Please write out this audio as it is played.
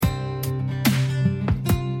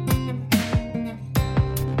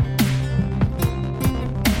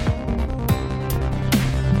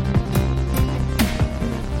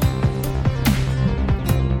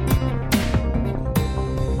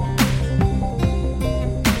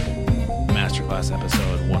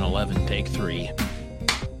111, take 3.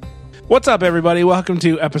 What's up, everybody? Welcome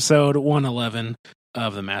to episode 111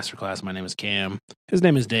 of the Masterclass. My name is Cam. His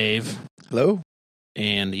name is Dave. Hello.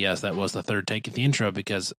 And yes, that was the third take of the intro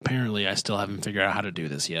because apparently I still haven't figured out how to do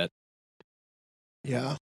this yet.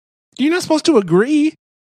 Yeah. You're not supposed to agree.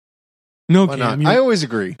 No, Why Cam. not? I always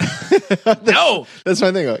agree. No. That's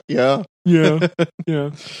my thing. Yeah.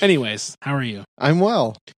 Yeah. Anyways, how are you? I'm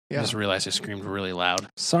well. I Yeah. just realized I screamed really loud.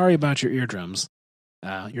 Sorry about your eardrums.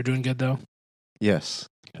 You're doing good, though? Yes.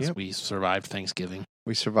 Because Yep. we survived Thanksgiving.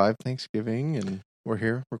 We survived Thanksgiving and we're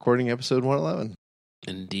here recording episode 111.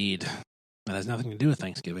 Indeed. That has nothing to do with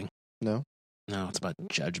Thanksgiving. No? No, it's about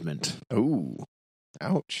judgment. Oh.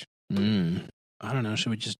 Ouch. I don't know. Should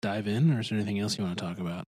we just dive in, or is there anything else you want to talk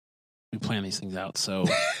about? We plan these things out so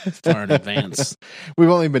far in advance. We've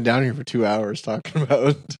only been down here for 2 hours talking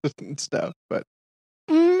about stuff, but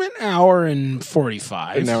An hour and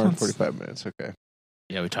 45. an hour and 45 minutes. Okay.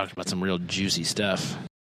 Yeah, we talked about some real juicy stuff.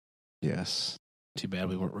 Yes. Too bad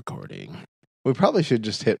we weren't recording. We probably should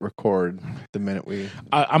just hit record the minute we...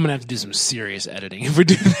 I'm going to have to do some serious editing if we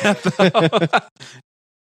do that,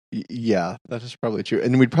 though. Yeah, that is probably true.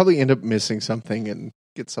 And we'd probably end up missing something and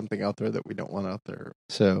get something out there that we don't want out there.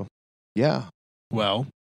 So, yeah. Well,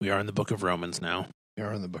 we are in the book of Romans now. We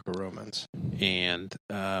are in the book of Romans. And,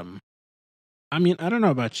 I mean, I don't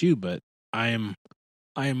know about you, but I am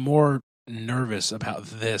more nervous about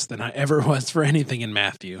this than I ever was for anything in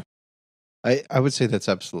Matthew. I would say that's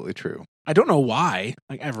absolutely true. I don't know why.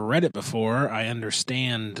 Like, I've read it before. I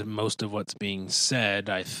understand most of what's being said,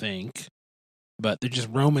 I think. But they're just,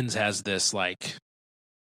 Romans has this, like,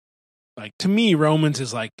 to me, Romans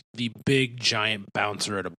is like the big, giant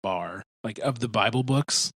bouncer at a bar. Like, of the Bible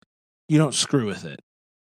books, you don't screw with it.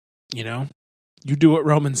 You know? You do what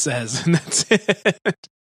Romans says, and that's it.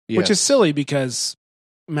 Yes. Which is silly because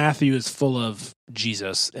Matthew is full of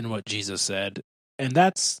Jesus and what Jesus said. And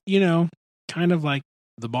that's, kind of like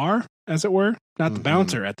the bar, as it were. Not the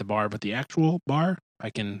bouncer at the bar, but the actual bar. I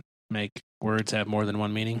can make words have more than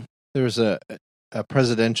one meaning. There was a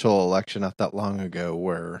presidential election not that long ago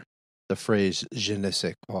where the phrase je ne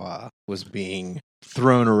sais quoi was being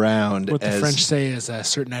thrown around. What the French say is a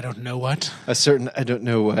certain I don't know what. A certain I don't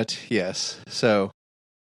know what, yes. So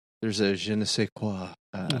there's a je ne sais quoi.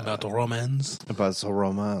 About the Romans. About the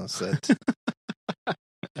Romans that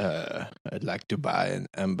I'd like to buy an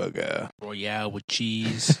hamburger. Royale with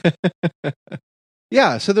cheese.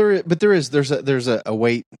 Yeah, so there's a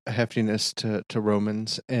weight, a heftiness to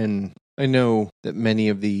Romans, and I know that many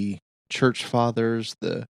of the church fathers,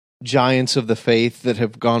 the giants of the faith that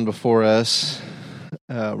have gone before us,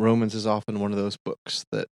 Romans is often one of those books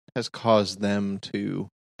that has caused them to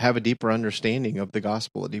have a deeper understanding of the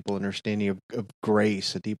gospel, a deeper understanding of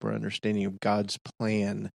grace, a deeper understanding of God's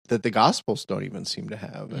plan that the gospels don't even seem to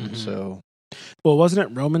have. And so... Well, wasn't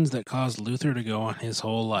it Romans that caused Luther to go on his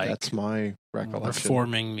whole, that's my recollection.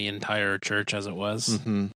 Reforming the entire church as it was?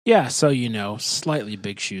 Mm-hmm. Yeah, so, slightly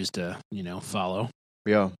big shoes to, follow.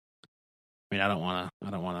 Yeah. I mean, I don't want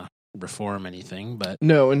to reform anything, but...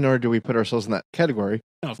 No, and nor do we put ourselves in that category.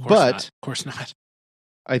 No, of course but not. Of course not.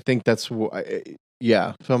 I think that's...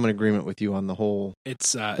 yeah, so I'm in agreement with you on the whole...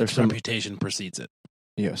 Its reputation precedes it.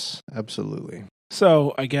 Yes, absolutely.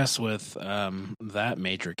 So, I guess with that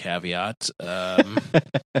major caveat,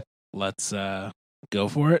 let's go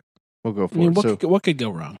for it. We'll go for it. What could go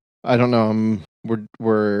wrong? I don't know.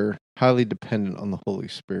 We're highly dependent on the Holy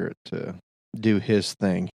Spirit to do His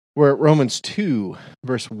thing. We're at Romans 2,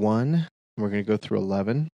 verse 1. We're going to go through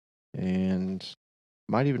 11, and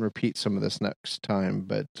might even repeat some of this next time,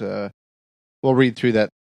 but we'll read through that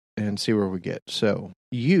and see where we get. So,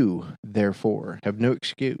 you, therefore, have no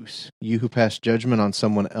excuse, you who pass judgment on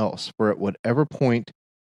someone else, for at whatever point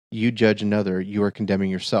you judge another, you are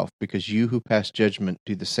condemning yourself, because you who pass judgment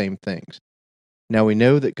do the same things. Now we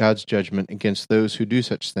know that God's judgment against those who do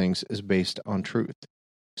such things is based on truth.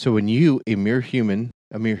 So when you, a mere human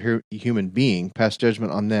being, pass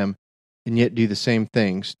judgment on them, and yet do the same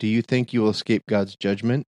things, do you think you will escape God's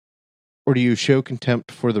judgment? Or do you show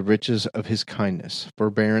contempt for the riches of His kindness,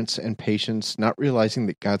 forbearance, and patience, not realizing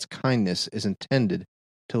that God's kindness is intended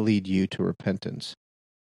to lead you to repentance?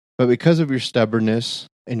 But because of your stubbornness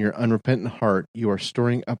and your unrepentant heart, you are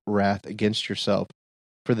storing up wrath against yourself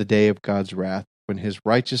for the day of God's wrath, when His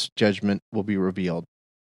righteous judgment will be revealed.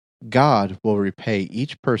 God will repay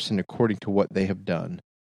each person according to what they have done.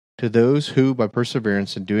 To those who, by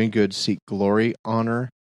perseverance in doing good, seek glory,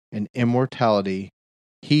 honor, and immortality,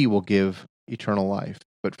 He will give eternal life.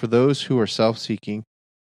 But for those who are self-seeking,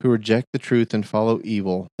 who reject the truth and follow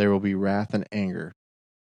evil, there will be wrath and anger.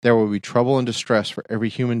 There will be trouble and distress for every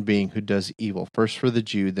human being who does evil, first for the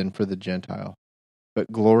Jew, then for the Gentile.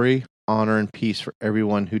 But glory, honor, and peace for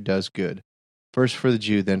everyone who does good, first for the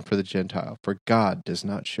Jew, then for the Gentile. For God does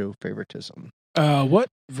not show favoritism. What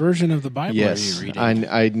version of the Bible are you reading?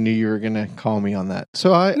 I knew you were going to call me on that.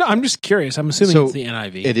 So No, I'm just curious. I'm assuming it's the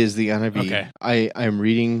NIV. It is the NIV. Okay. I'm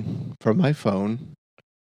reading from my phone.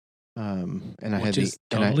 And I Which had is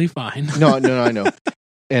totally fine. No, I know.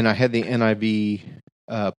 And I had the NIV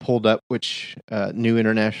pulled up, which New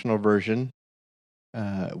International Version.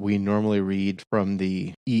 We normally read from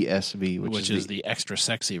the ESV, which is the extra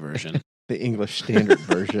sexy version, the English Standard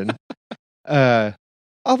Version.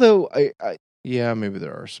 Although maybe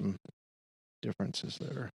there are some differences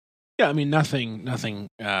there. Yeah, I mean nothing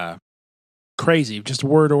crazy. Just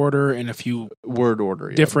word order and a few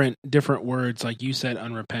different words. Like you said,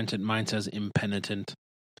 unrepentant. Mine says impenitent.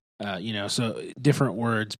 So different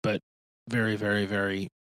words, but very, very, very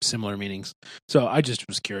similar meanings. So I just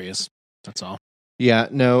was curious. That's all. Yeah,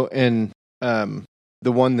 no, and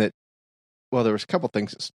the one that, well, there was a couple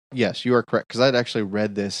things. Yes, you are correct, because I'd actually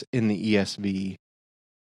read this in the ESV,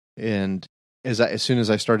 and as soon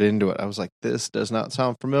as I started into it, I was like, this does not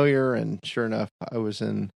sound familiar, and sure enough, I was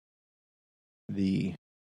in the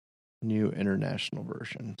New International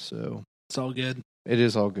Version, so it's all good. It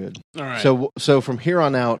is all good. All right. So from here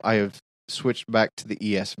on out, I have switched back to the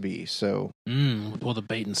ESV. So pull the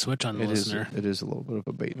bait and switch on the listener. It is a little bit of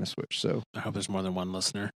a bait and a switch. So I hope there's more than one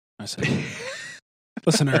listener. I said,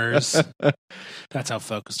 listeners. That's how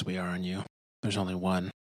focused we are on you. There's only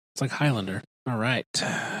one. It's like Highlander. All right.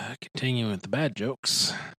 Continuing with the bad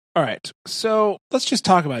jokes. All right. So let's just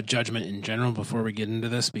talk about judgment in general before we get into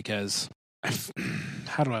this, because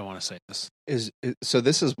how do I want to say this? So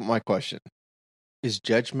this is my question. Is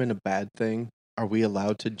judgment a bad thing? Are we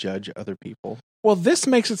allowed to judge other people? Well, this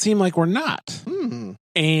makes it seem like we're not.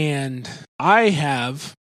 And I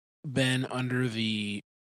have been under the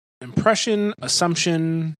impression,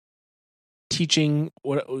 assumption, teaching,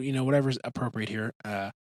 whatever's appropriate here,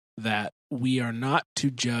 that we are not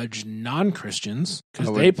to judge non-Christians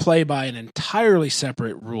because they play by an entirely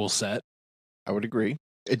separate rule set. I would agree.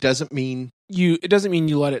 It doesn't mean you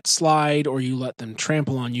let it slide or you let them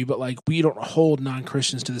trample on you, but like we don't hold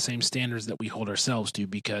non-Christians to the same standards that we hold ourselves to,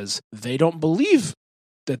 because they don't believe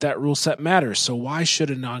that rule set matters. So why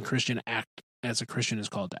should a non-Christian act as a Christian is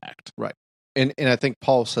called to act? Right. And I think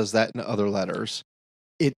Paul says that in other letters.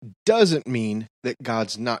 It doesn't mean that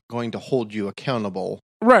God's not going to hold you accountable.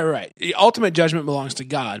 Right. The ultimate judgment belongs to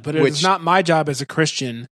God, but it's not my job as a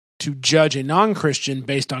Christian to judge a non-Christian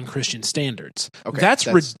based on Christian standards. Okay, that's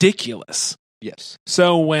ridiculous. Yes.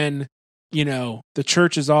 So when, the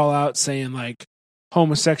church is all out saying like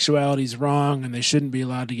homosexuality is wrong and they shouldn't be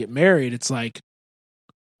allowed to get married, it's like,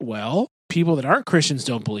 well, people that aren't Christians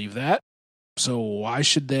don't believe that. So why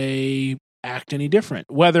should they act any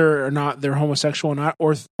different? Whether or not they're homosexual or not,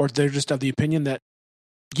 or they're just of the opinion that,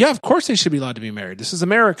 yeah, of course they should be allowed to be married. This is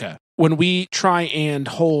America. When we try and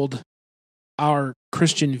hold our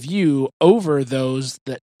Christian view over those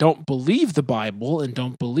that don't believe the Bible and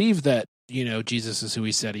don't believe that, Jesus is who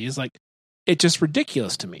he said he is, like, it's just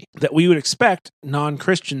ridiculous to me that we would expect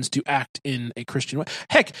non-Christians to act in a Christian way.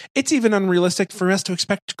 Heck, it's even unrealistic for us to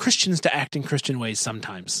expect Christians to act in Christian ways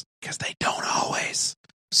sometimes, because they don't always.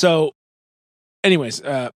 So, anyways,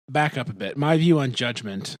 back up a bit. My view on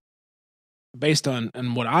judgment, based on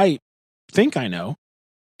what I think I know,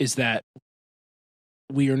 is that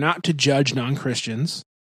we are not to judge non-Christians,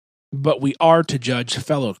 but we are to judge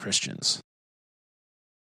fellow Christians.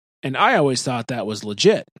 And I always thought that was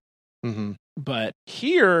legit. Mm-hmm. But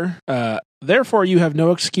here, therefore you have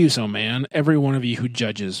no excuse, O man, every one of you who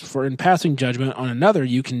judges. For in passing judgment on another,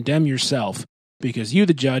 you condemn yourself, because you,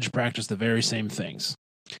 the judge, practice the very same things.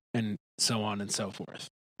 And so on and so forth.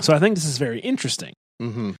 So I think this is very interesting.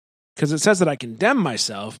 Mm-hmm. Because it says that I condemn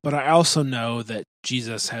myself, but I also know that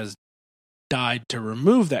Jesus has died to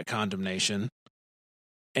remove that condemnation.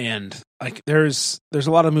 And like there's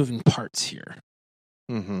a lot of moving parts here.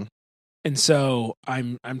 Mm-hmm. And so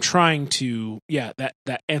I'm trying to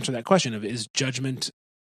that answer that question of, is judgment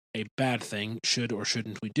a bad thing? Should or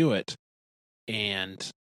shouldn't we do it? And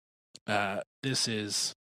this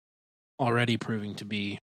is already proving to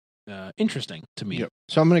be interesting to me. Yep.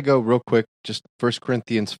 So I'm going to go real quick, just 1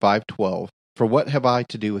 Corinthians 5:12. For what have I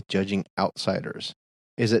to do with judging outsiders?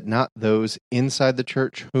 Is it not those inside the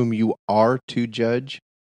church whom you are to judge?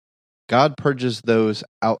 God purges those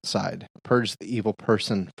outside. Purge the evil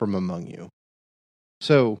person from among you.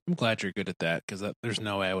 So I'm glad you're good at that, because there's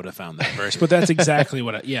no way I would have found that verse. But that's exactly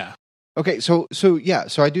what. Okay. So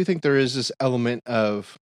I do think there is this element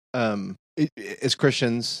of as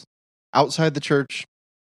Christians outside the church,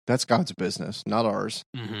 that's God's business, not ours.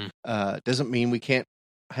 Doesn't mean we can't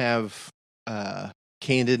have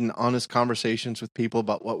candid and honest conversations with people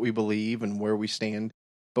about what we believe and where we stand,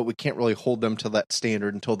 but we can't really hold them to that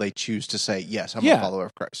standard until they choose to say, yes, I'm a follower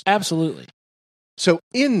of Christ. Absolutely. So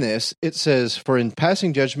in this, it says, for in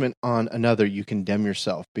passing judgment on another, you condemn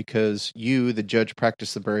yourself, because you, the judge,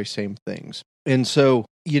 practice the very same things. And so,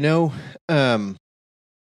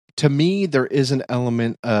 to me, there is an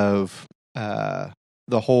element of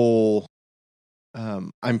the whole,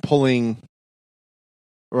 I'm pulling,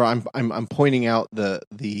 or I'm pointing out the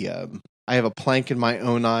I have a plank in my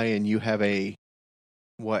own eye, and you have a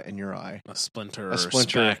what in your eye? A splinter, a or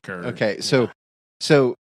splinter. speck, or Okay, so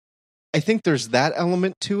I think there's that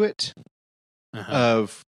element to it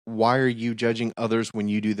of why are you judging others when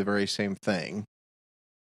you do the very same thing?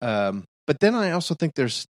 But then I also think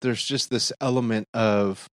there's just this element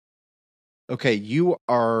of, okay, you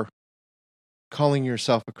are calling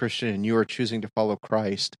yourself a Christian and you are choosing to follow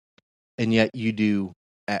Christ, and yet you do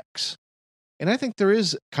X. And I think there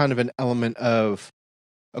is kind of an element of,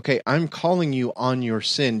 okay, I'm calling you on your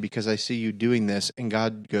sin because I see you doing this, and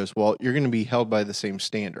God goes, well, you're going to be held by the same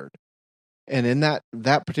standard. And in that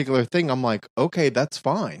particular thing, I'm like, okay, that's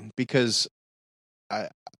fine, because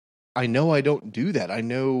I know I don't do that. I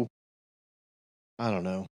know, I don't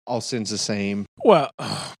know, all sin's the same. Well,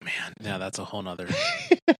 oh man, yeah, that's a whole nother.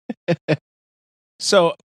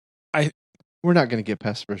 So we're not going to get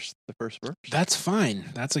past the first verse. That's fine.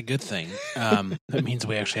 That's a good thing. That means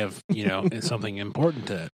we actually have, something important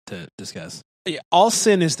to discuss. Yeah, all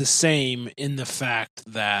sin is the same in the fact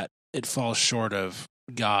that it falls short of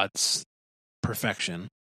God's perfection.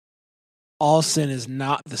 All sin is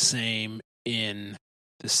not the same in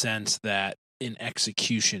the sense that in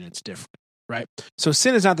execution it's different, right? So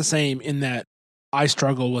sin is not the same in that I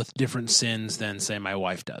struggle with different sins than, say, my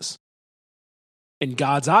wife does. In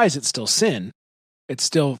God's eyes, it's still sin. It's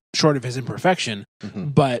still short of his imperfection,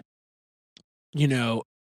 but,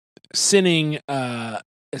 sinning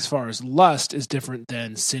as far as lust is different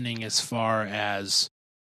than sinning as far as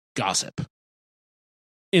gossip,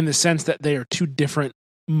 in the sense that they are two different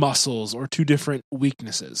muscles or two different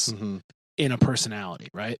weaknesses in a personality,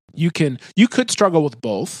 right? You could struggle with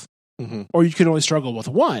both, or you could only struggle with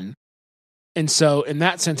one. And so in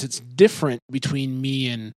that sense, it's different between me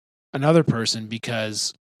and another person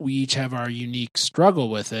because we each have our unique struggle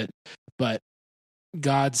with it, but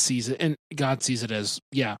God sees it, and God sees it as,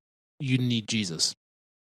 yeah, you need Jesus.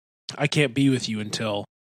 I can't be with you until,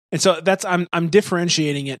 and so that's, I'm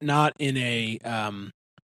differentiating it not in a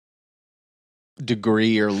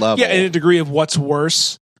degree or level. Yeah, in a degree of what's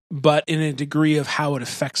worse, but in a degree of how it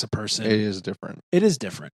affects a person. It is different. It is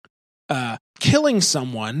different. Killing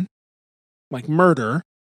someone, like murder,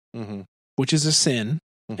 which is a sin,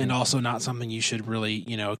 and also not something you should really,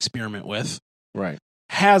 experiment with. Right.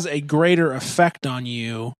 Has a greater effect on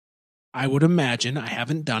you, I would imagine, I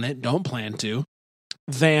haven't done it, don't plan to,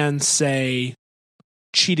 than, say,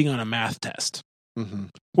 cheating on a math test,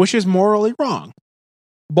 which is morally wrong.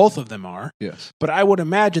 Both of them are. Yes. But I would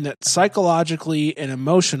imagine that psychologically and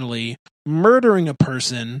emotionally, murdering a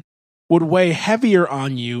person would weigh heavier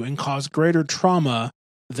on you and cause greater trauma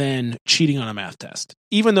than cheating on a math test,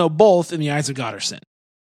 even though both, in the eyes of God, are sin.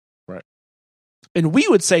 Right. And we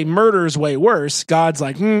would say murder is way worse. God's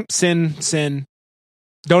like, sin,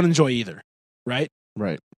 don't enjoy either, right?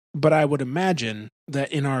 Right. But I would imagine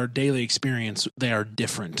that in our daily experience, they are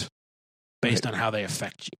different based on how they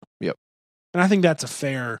affect you. Yep. And I think that's a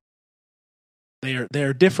fair,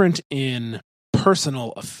 they're different in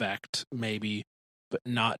personal effect, maybe, but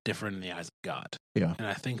not different in the eyes of God. Yeah. And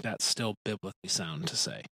I think that's still biblically sound to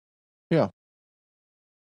say. Yeah.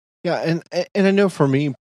 Yeah, and I know for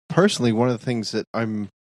me personally, one of the things that I'm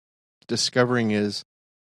discovering is,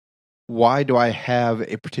 why do I have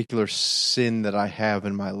a particular sin that I have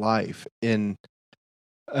in my life? And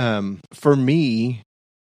for me,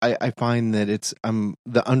 I find that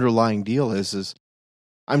the underlying deal is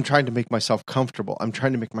I'm trying to make myself comfortable. I'm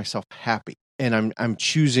trying to make myself happy, and I'm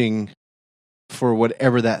choosing for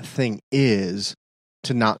whatever that thing is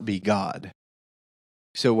to not be God.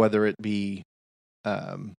 So whether it be,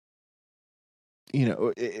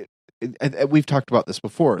 we've talked about this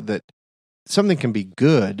before, that something can be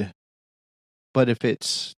good, but if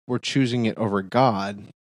we're choosing it over God,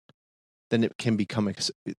 then it can become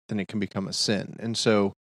a sin. And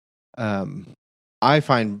so, I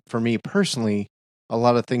find, for me personally, a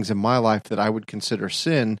lot of things in my life that I would consider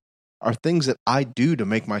sin are things that I do to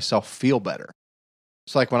make myself feel better.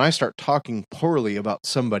 It's like when I start talking poorly about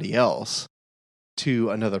somebody else to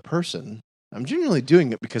another person, I'm genuinely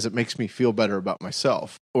doing it because it makes me feel better about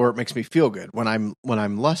myself, or it makes me feel good when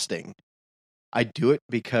I'm lusting. I do it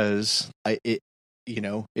because it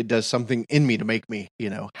does something in me to make me,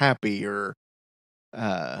 happy or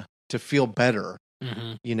to feel better,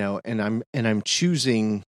 and I'm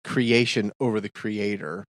choosing creation over the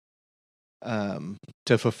creator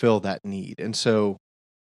to fulfill that need. And so,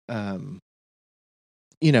 I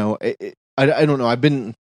don't know.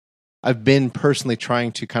 I've been personally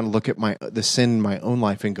trying to kind of look at the sin in my own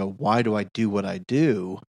life and go, why do I do what I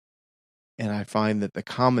do? And I find that the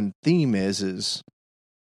common theme is,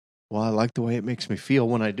 well, I like the way it makes me feel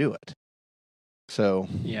when I do it. So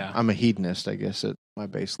yeah, I'm a hedonist, I guess, at my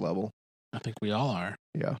base level. I think we all are.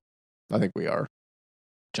 Yeah, I think we are.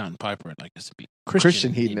 John Piper would like us to be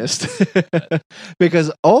Christian hedonist.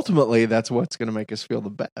 Because ultimately, that's what's going to make us feel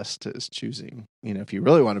the best, is choosing. If you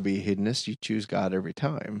really want to be a hedonist, you choose God every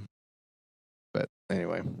time. But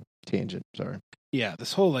anyway, tangent, sorry. Yeah,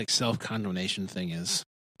 this whole self-condemnation thing is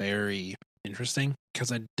very interesting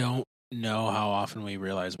because I don't know how often we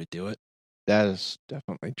realize we do it. That is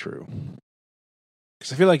definitely true.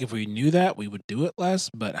 Because I feel like if we knew that, we would do it less,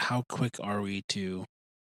 but how quick are we to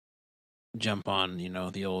jump on,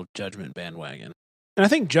 the old judgment bandwagon? And I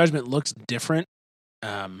think judgment looks different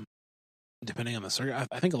depending on the circle.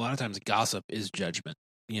 I think a lot of times gossip is judgment,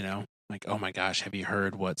 like, oh my gosh, have you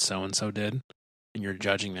heard what so-and-so did? And you're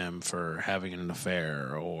judging them for having an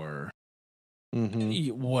affair or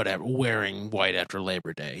whatever, wearing white after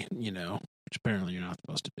Labor Day, which apparently you're not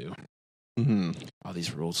supposed to do. All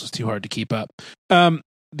these rules is too hard to keep up.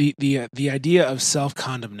 The idea of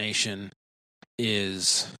self-condemnation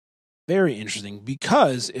is very interesting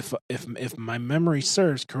because if my memory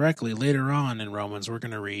serves correctly, later on in Romans we're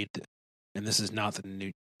going to read, and this is not the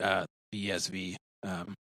new ESV.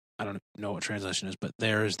 I don't know what translation is, but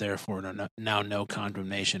there is therefore now no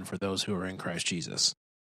condemnation for those who are in Christ Jesus.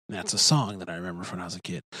 And that's a song that I remember from when I was a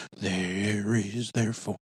kid. There is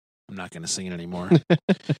therefore. I'm not going to sing it anymore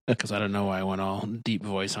because I don't know why I went all deep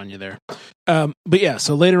voice on you there. But yeah,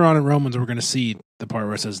 so later on in Romans, we're going to see the part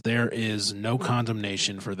where it says there is no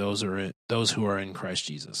condemnation for those who are in Christ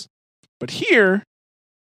Jesus. But here,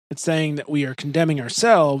 it's saying that we are condemning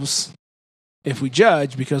ourselves if we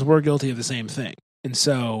judge because we're guilty of the same thing. And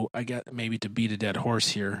so I get maybe to beat a dead horse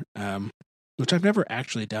here, which I've never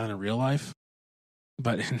actually done in real life,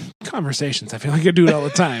 but in conversations, I feel like I do it all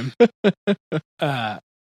the time.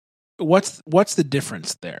 What's the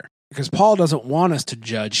difference there? Because Paul doesn't want us to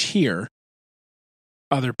judge here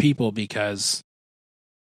other people because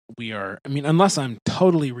we are, unless I'm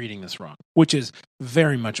totally reading this wrong, which is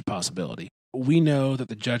very much a possibility. We know that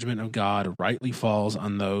the judgment of God rightly falls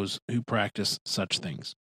on those who practice such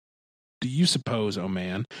things. Do you suppose, O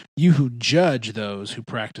man, you who judge those who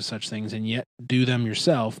practice such things and yet do them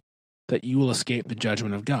yourself, that you will escape the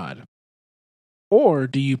judgment of God? Or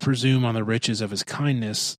do you presume on the riches of his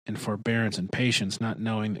kindness and forbearance and patience, not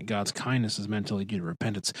knowing that God's kindness is meant to lead you to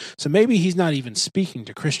repentance? So maybe he's not even speaking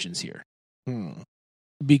to Christians here.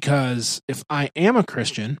 Because if I am a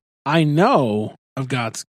Christian, I know of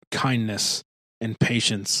God's kindness and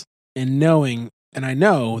patience and I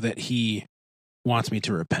know that he wants me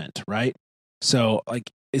to repent, right? So,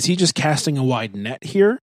 is he just casting a wide net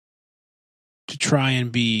here to try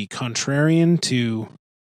and be contrarian to,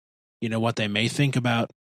 what they may think about,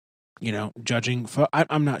 judging?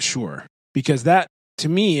 I'm not sure, because that, to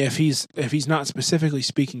me, if he's not specifically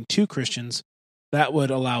speaking to Christians, that would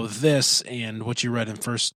allow this and what you read in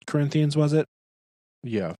 1 Corinthians, was it?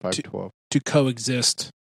 Yeah, 5:12 to coexist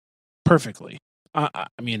perfectly.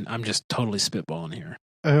 I'm just totally spitballing here.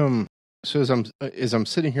 So as I'm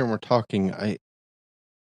sitting here and we're talking,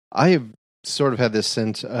 I have sort of had this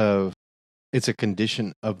sense of it's a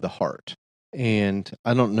condition of the heart, and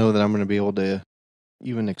I don't know that I'm going to be able to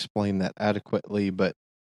even explain that adequately, but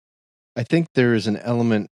I think there is an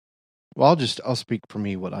element. Well, I'll speak for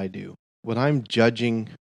me. What I do when I'm judging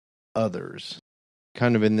others,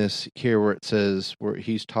 kind of in this here where it says where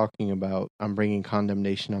he's talking about I'm bringing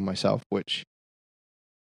condemnation on myself, which.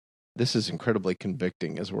 This is incredibly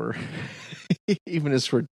convicting as we're even as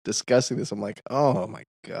we're discussing this. I'm like, oh my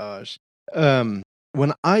gosh.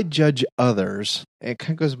 When I judge others, it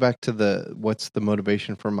kind of goes back to what's the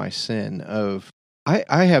motivation for my sin of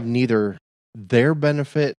I have neither their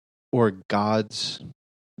benefit or God's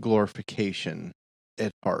glorification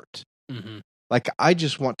at heart. Mm-hmm. Like I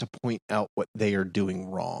just want to point out what they are doing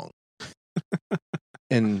wrong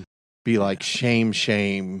and be like, shame,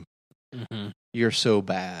 shame. Mm-hmm. You're so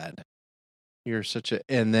bad. You're such a...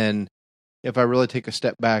 And then if I really take a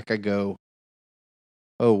step back, I go,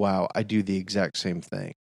 oh, wow, I do the exact same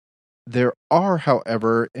thing. There are,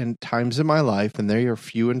 however, in times in my life, and they are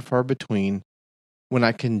few and far between, when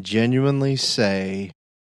I can genuinely say,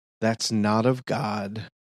 that's not of God.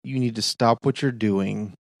 You need to stop what you're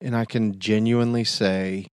doing. And I can genuinely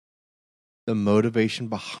say the motivation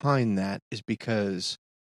behind that is because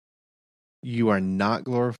you are not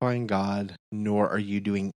glorifying God, nor are you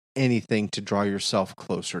doing anything to draw yourself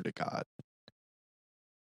closer to God.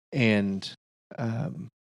 And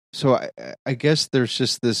so I guess there's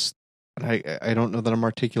just this, I don't know that I'm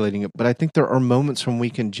articulating it, but I think there are moments when we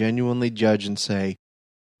can genuinely judge and say,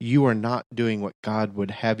 you are not doing what God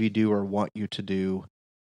would have you do or want you to do.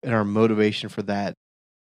 And our motivation for that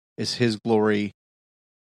is His glory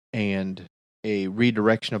and a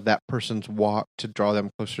redirection of that person's walk to draw them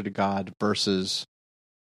closer to God versus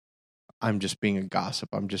I'm just being a gossip.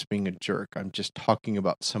 I'm just being a jerk. I'm just talking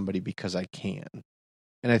about somebody because I can.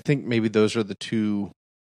 And I think maybe those are the two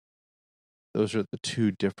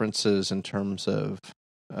differences in terms of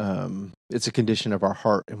it's a condition of our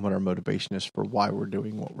heart and what our motivation is for why we're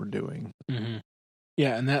doing what we're doing. Mm-hmm.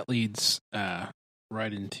 Yeah, and that leads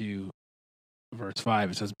right into verse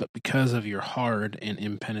 5. It says, but because of your hard and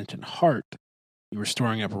impenitent heart, you are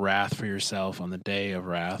storing up wrath for yourself on the day of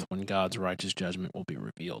wrath when God's righteous judgment will be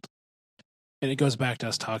revealed. And it goes back to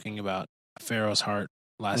us talking about Pharaoh's heart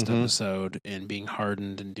last episode and being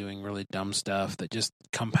hardened and doing really dumb stuff that just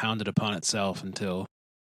compounded upon itself until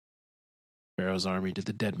Pharaoh's army did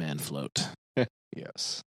the dead man float.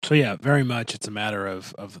 Yes. So yeah, very much it's a matter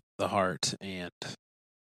of the heart and,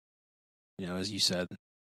 as you said,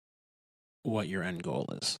 what your end goal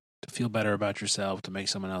is. To feel better about yourself, to make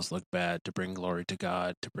someone else look bad, to bring glory to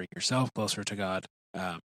God, to bring yourself closer to God,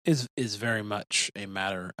 is very much a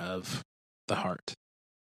matter of the heart.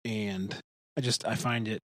 And I find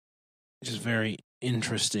it just very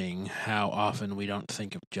interesting how often we don't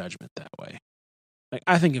think of judgment that way. Like,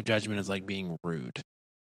 I think of judgment as like being rude,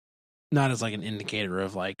 not as like an indicator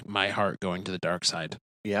of like my heart going to the dark side.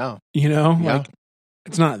 Yeah. Like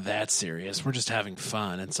it's not that serious. We're just having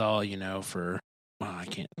fun. It's all, I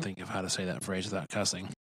can't think of how to say that phrase without cussing.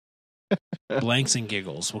 Blanks and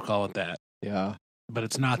giggles, we'll call it that. Yeah. But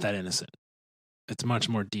it's not that innocent. It's much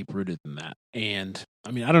more deep-rooted than that. And,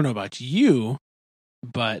 I don't know about you,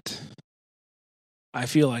 but I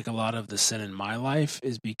feel like a lot of the sin in my life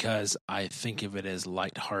is because I think of it as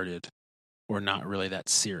lighthearted or not really that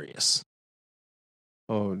serious.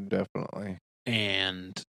 Oh, definitely.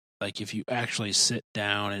 And, like, if you actually sit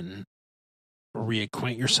down and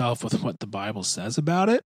reacquaint yourself with what the Bible says about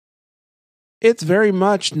it, it's very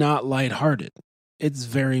much not lighthearted. It's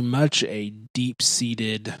very much a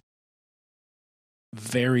deep-seated,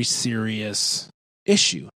 very serious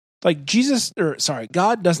issue. Like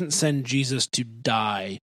God doesn't send Jesus to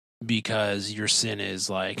die because your sin is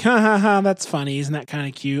like, ha, that's funny, isn't that kind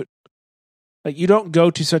of cute? Like, you don't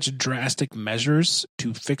go to such drastic measures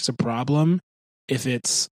to fix a problem if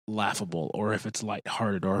it's laughable or if it's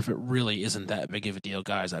lighthearted or if it really isn't that big of a deal.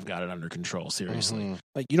 Guys, I've got it under control, seriously.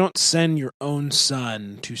 Like, you don't send your own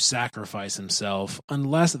son to sacrifice himself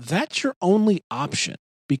unless that's your only option,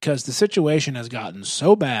 because the situation has gotten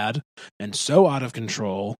so bad and so out of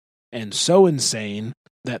control and so insane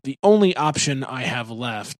that the only option I have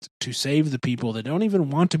left to save the people that don't even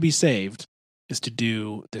want to be saved is to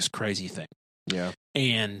do this crazy thing. Yeah.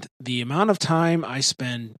 And the amount of time I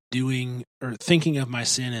spend doing or thinking of my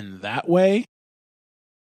sin in that way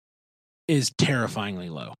is terrifyingly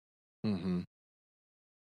low. Mm-hmm.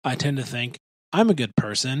 I tend to think, I'm a good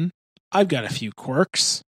person. I've got a few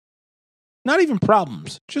quirks. Not even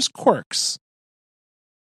problems, just quirks.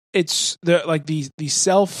 It's the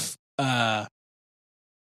self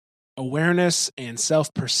awareness and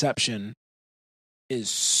self perception is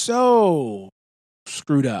so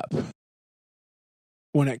screwed up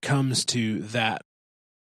when it comes to that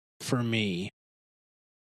for me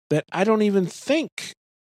that I don't even think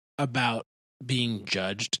about being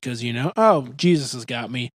judged because, Jesus has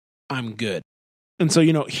got me. I'm good. And so,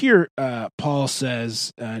 here Paul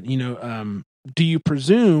says, do you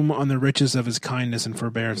presume on the riches of his kindness and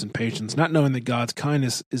forbearance and patience, not knowing that God's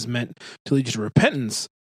kindness is meant to lead you to repentance?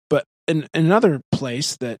 But in another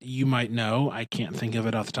place that you might know, I can't think of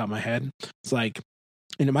it off the top of my head, it's like,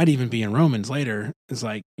 and it might even be in Romans later, it's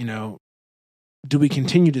like, do we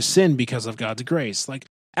continue to sin because of God's grace? Like,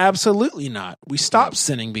 absolutely not. We stop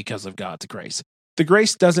sinning because of God's grace. The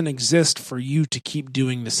grace doesn't exist for you to keep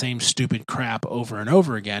doing the same stupid crap over and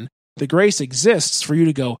over again. The grace exists for you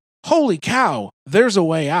to go, holy cow, there's a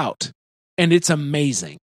way out. And it's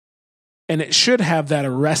amazing. And it should have that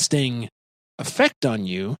arresting effect on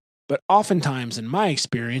you. But oftentimes, in my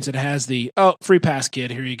experience, it has the, free pass,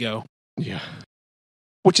 kid, here you go. Yeah.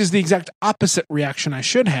 which is the exact opposite reaction I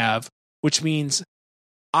should have, which means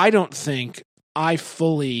I don't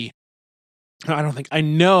fully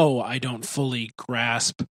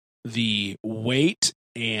grasp the weight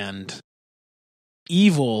and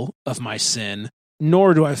evil of my sin,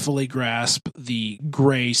 nor do I fully grasp the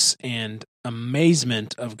grace and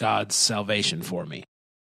amazement of God's salvation for me.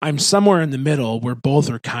 I'm somewhere in the middle where both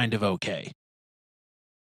are kind of okay.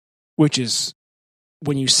 Which is,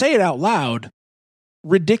 when you say it out loud,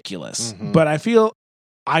 ridiculous. Mhm. But I feel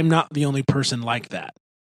I'm not the only person like that.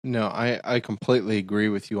 No, I completely agree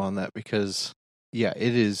with you on that because, yeah,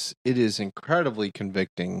 it is incredibly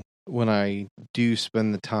convicting when I do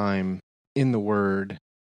spend the time in the Word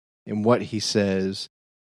and what He says,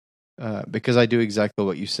 because I do exactly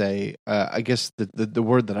what you say. I guess the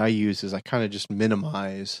word that I use is I kind of just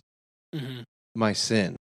minimize my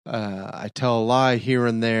sin. I tell a lie here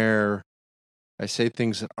and there. I say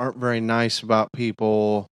things that aren't very nice about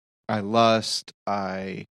people. I lust.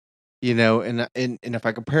 And if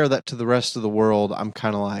I compare that to the rest of the world, I'm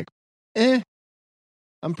kind of like,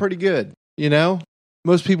 I'm pretty good.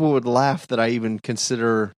 Most people would laugh that I even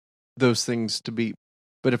consider those things to be.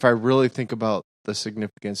 But if I really think about the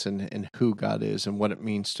significance and who God is and what it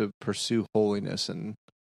means to pursue holiness and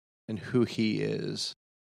who He is,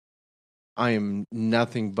 I am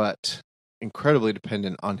nothing but incredibly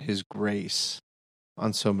dependent on His grace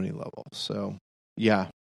on so many levels. So, yeah.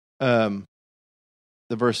 The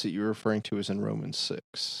verse that you're referring to is in Romans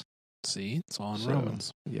 6. See, it's all in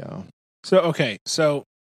Romans. Yeah. So, okay,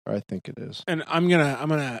 I think it is. And I'm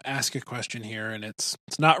gonna ask a question here, and it's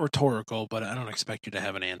not rhetorical, but I don't expect you to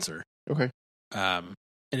have an answer. Okay. And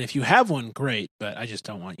if you have one, great, but I just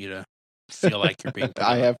don't want you to feel like you're being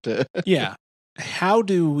I have to. Yeah. How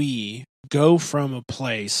do we go from a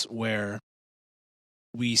place where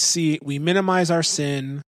we minimize our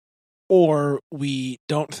sin, or we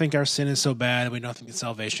don't think our sin is so bad, and we don't think that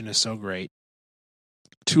salvation is so great,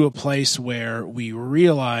 to a place where we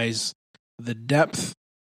realize the depth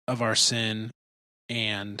of our sin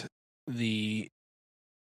and the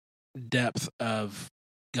depth of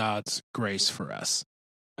God's grace for us?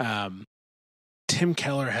 Tim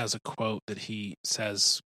Keller has a quote that he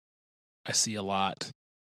says I see a lot,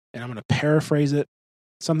 and I'm going to paraphrase it,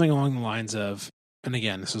 something along the lines of, and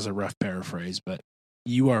again, this is a rough paraphrase, but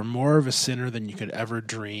you are more of a sinner than you could ever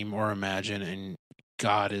dream or imagine, and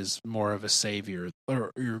God is more of a savior,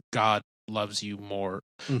 or your God loves you more.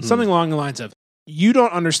 Mm-hmm. Something along the lines of, you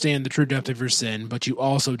don't understand the true depth of your sin, but you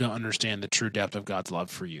also don't understand the true depth of God's love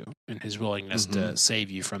for you and His willingness to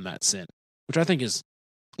save you from that sin, which I think is,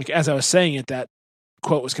 like, as I was saying it, that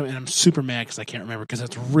quote was coming, and I'm super mad because I can't remember, because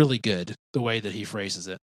that's really good, the way that he phrases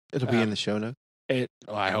it. It'll be in the show notes.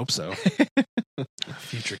 I hope so.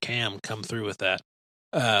 Future Cam, come through with that.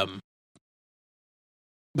 But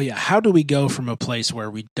yeah, how do we go from a place where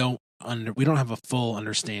we don't have a full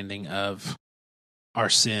understanding of our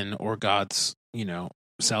sin or God's,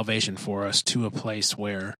 salvation for us, to a place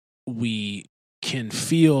where we can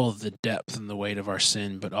feel the depth and the weight of our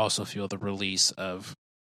sin, but also feel the release of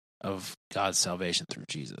God's salvation through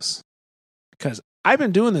Jesus? Because I've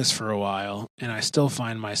been doing this for a while, and I still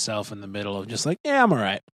find myself in the middle of just like, yeah, I'm all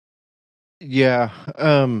right. Yeah.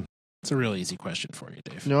 It's a real easy question for you,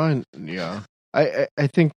 Dave. No, I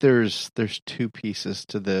think there's two pieces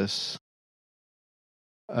to this.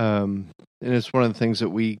 And it's one of the things that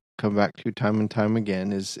we come back to time and time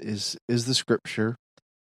again is the scripture.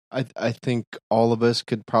 I think all of us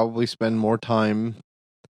could probably spend more time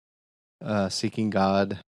seeking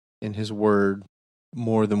God in His Word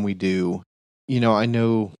more than we do. I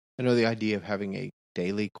know the idea of having a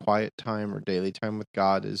daily quiet time or daily time with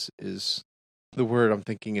God is the word I'm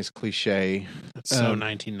thinking is cliche. It's so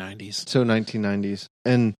 1990s. So 1990s.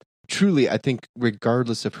 And truly, I think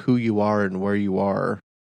regardless of who you are and where you are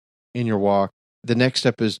in your walk, the next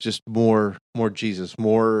step is just more Jesus,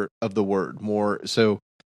 more of the Word, more. So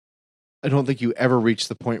I don't think you ever reach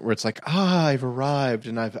the point where it's like, I've arrived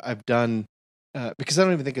and I've done. Because I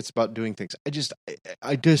don't even think it's about doing things.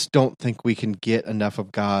 I just don't think we can get enough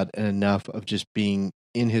of God and enough of just being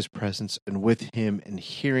in His presence and with Him and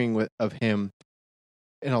hearing of Him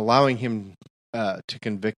and allowing Him to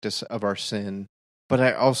convict us of our sin. But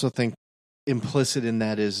I also think implicit in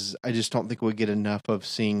that is I just don't think we get enough of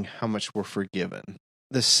seeing how much we're forgiven.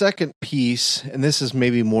 The second piece, and this is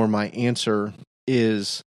maybe more my answer,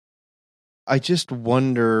 is I just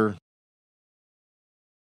wonder.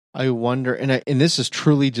 And this is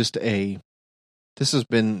truly just this has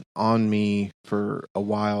been on me for a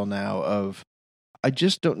while now, I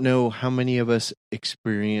just don't know how many of us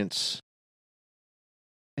experience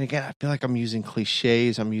and again, I feel like I'm using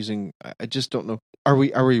cliches. I just don't know. Are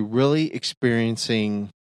we really experiencing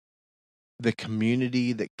the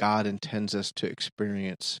community that God intends us to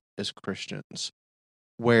experience as Christians,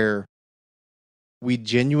 where we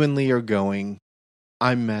genuinely are going,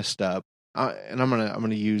 I'm messed up, and I'm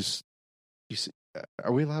gonna use.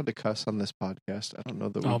 Are we allowed to cuss on this podcast? I don't know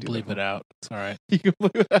that we I'll do. bleep it out. It's all right. You can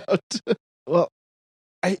bleep it out. Well,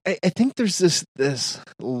 I think there's this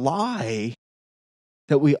lie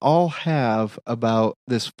that we all have about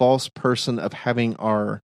this false person of having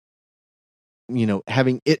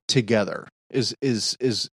having it together is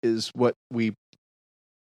what we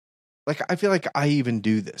like. I feel like I even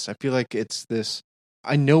do this. I feel like it's this.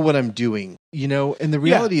 I know what I'm doing, and the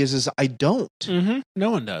reality is I don't. Mm-hmm. No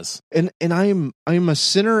one does. And I am a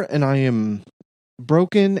sinner, and I am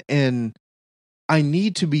broken, and I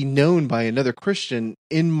need to be known by another Christian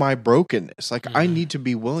in my brokenness. Like I need to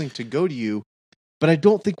be willing to go to you, but I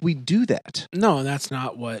don't think we do that. No, that's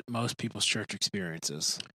not what most people's church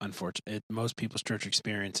experiences. Unfortunately, most people's church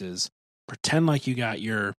experiences pretend like you got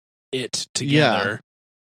your it together.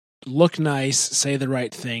 Look nice, say the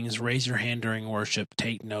right things, raise your hand during worship,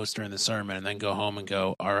 take notes during the sermon, and then go home and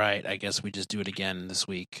go, all right, I guess we just do it again this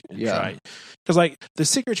week and try. Because, the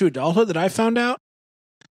secret to adulthood that I found out,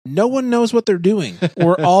 no one knows what they're doing.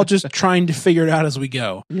 We're all just trying to figure it out as we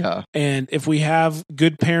go. Yeah. And if we have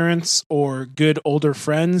good parents or good older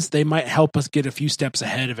friends, they might help us get a few steps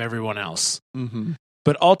ahead of everyone else. Mm-hmm.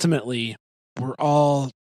 But ultimately, we're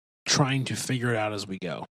all trying to figure it out as we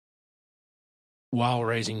go. While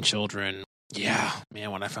raising children, yeah,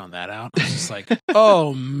 man, when I found that out, I was just like,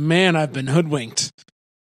 oh, man, I've been hoodwinked.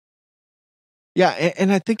 Yeah,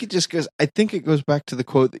 and I think it goes back to the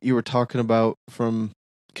quote that you were talking about from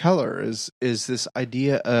Keller, is this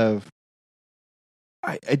idea of,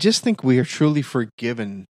 I just think we are truly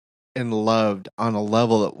forgiven and loved on a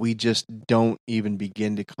level that we just don't even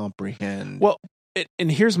begin to comprehend. Well,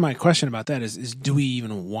 and here's my question about that is do we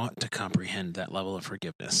even want to comprehend that level of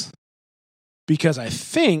forgiveness? Because I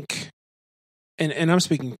think, and I'm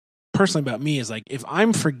speaking personally about me, is like, if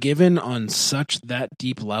I'm forgiven on that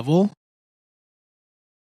deep level,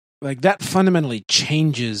 like that fundamentally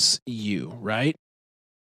changes you, right?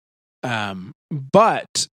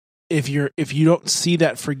 But if you don't see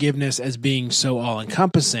that forgiveness as being so all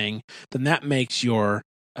encompassing, then that makes your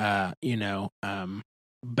bad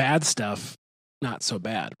stuff not so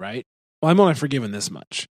bad, right? Well, I'm only forgiven this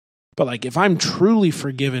much. But if I'm truly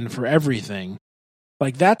forgiven for everything,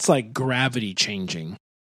 that's like gravity changing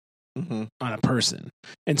on a person.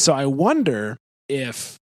 And so I wonder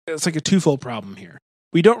if it's like a twofold problem here.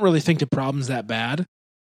 We don't really think the problem's that bad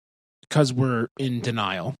because we're in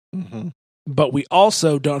denial. Mm-hmm. But we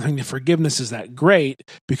also don't think the forgiveness is that great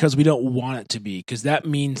because we don't want it to be, because that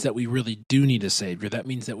means that we really do need a savior. That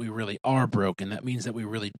means that we really are broken. That means that we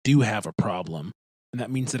really do have a problem. And that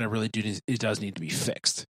means that it does need to be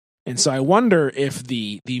fixed. And so I wonder if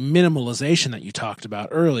the minimalization that you talked about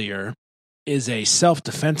earlier is a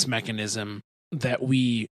self-defense mechanism that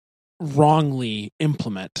we wrongly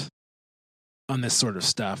implement on this sort of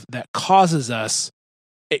stuff that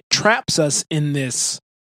it traps us in this,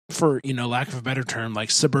 for lack of a better term,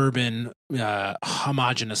 like suburban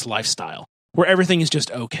homogenous lifestyle where everything is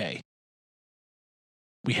just okay.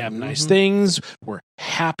 We have nice things, we're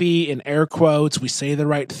happy in air quotes, we say the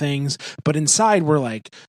right things, but inside we're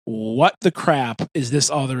like, what the crap is this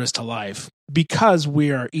all there is to life? Because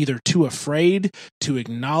we are either too afraid to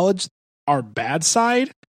acknowledge our bad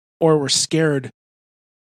side, or we're scared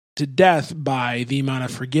to death by the amount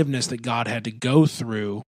of forgiveness that God had to go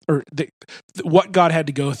through, or what God had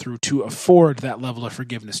to go through to afford that level of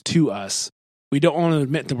forgiveness to us. We don't want to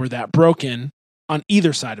admit that we're that broken on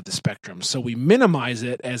either side of the spectrum. So we minimize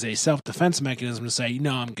it as a self-defense mechanism to say,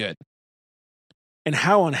 no, I'm good. And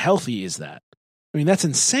how unhealthy is that? I mean, that's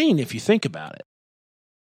insane if you think about it.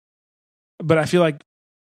 But I feel like,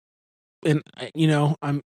 and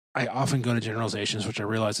I often go to generalizations, which I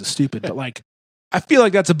realize is stupid, but I feel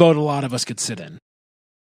like that's a boat a lot of us could sit in.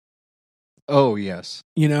 Oh, yes.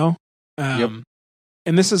 Yep.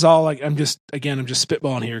 And this is all I'm just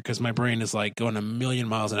spitballing here because my brain is going a million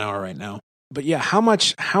miles an hour right now. But yeah, how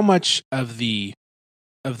much of the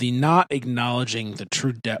not acknowledging the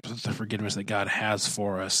true depth of the forgiveness that God has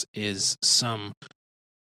for us is some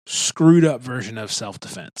screwed up version of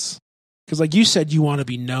self-defense? Because you said, you want to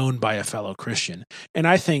be known by a fellow Christian. And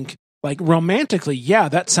I think romantically, yeah,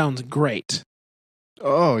 that sounds great.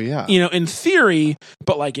 Oh, yeah. In theory,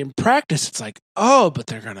 but in practice, it's but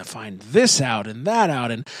they're going to find this out and that out.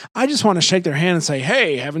 And I just want to shake their hand and say,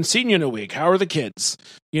 hey, haven't seen you in a week. How are the kids?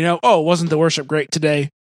 Wasn't the worship great today?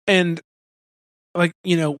 And like,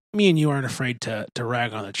 me and you aren't afraid to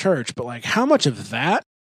rag on the church, but like how much of that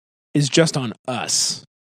is just on us?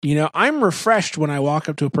 I'm refreshed when I walk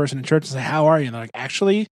up to a person in church and say, "How are you?" And they're like,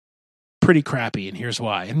 "Actually, pretty crappy, and here's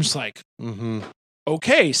why." I'm just like,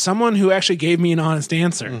 okay, someone who actually gave me an honest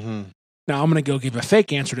answer. Now I'm going to go give a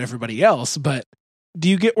fake answer to everybody else, but do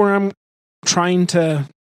you get where I'm trying to?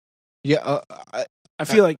 Yeah, I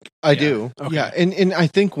feel like I do. Okay. Yeah, and I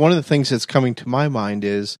think one of the things that's coming to my mind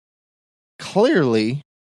is clearly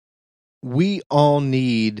we all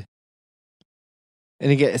need.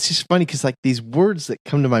 And again, it's just funny because like these words that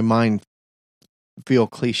come to my mind feel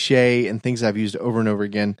cliche and things I've used over and over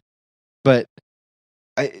again. But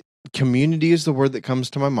community is the word that comes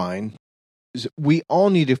to my mind. We all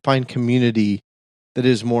need to find community that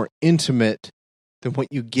is more intimate than what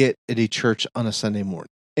you get at a church on a Sunday morning.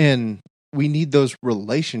 And we need those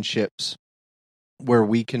relationships where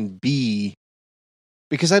we can be,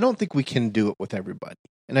 because I don't think we can do it with everybody.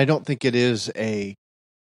 And I don't think it is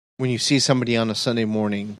when you see somebody on a Sunday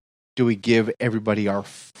morning, do we give everybody our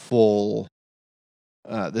full,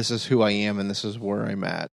 this is who I am and this is where I'm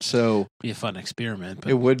at. So be a fun experiment.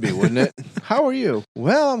 But... It would be, wouldn't it? How are you?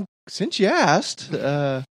 Well, since you asked,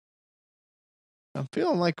 I'm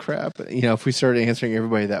feeling like crap. If we started answering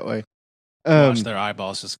everybody that way. Watch their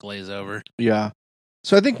eyeballs just glaze over. Yeah.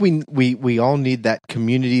 So I think we all need that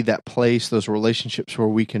community, that place, those relationships where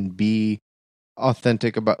we can be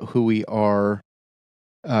authentic about who we are,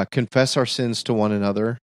 confess our sins to one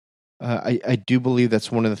another. I do believe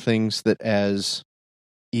that's one of the things that as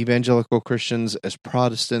evangelical Christians, as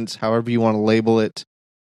Protestants, however you want to label it,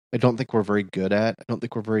 I don't think we're very good at. I don't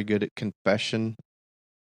think we're very good at confession.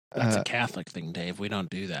 That's a Catholic thing, Dave. We don't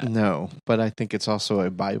do that. No, but I think it's also a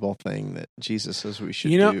Bible thing that Jesus says we should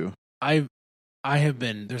do. I have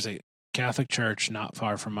been, there's a Catholic church not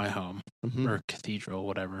far from my home, or cathedral,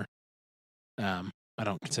 whatever. I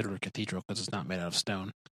don't consider it a cathedral because it's not made out of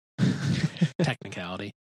stone.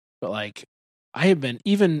 Technicality. But like, I have been,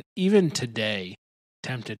 even today,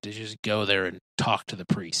 tempted to just go there and talk to the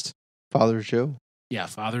priest. Father Joe? Yeah,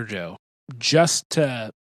 Father Joe. Just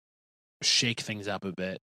to shake things up a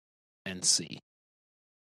bit and see.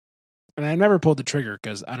 And I never pulled the trigger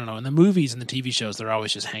because, I don't know, in the movies and the TV shows, they're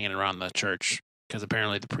always just hanging around the church because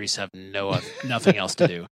apparently the priests have nothing else to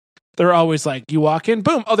do. They're always like, you walk in,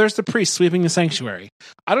 boom, oh, there's the priest sweeping the sanctuary.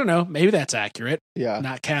 I don't know, maybe that's accurate. Yeah.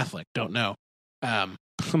 Not Catholic, don't know. I'm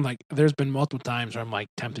like, there's been multiple times where I'm like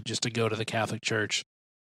tempted just to go to the Catholic church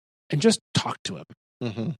and just talk to him.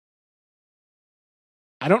 Mm-hmm.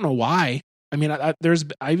 I don't know why. I mean,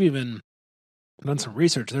 I've even done some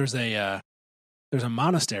research. There's a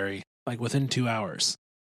monastery like within 2 hours,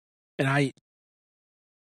 and I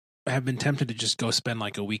have been tempted to just go spend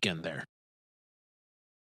like a weekend there.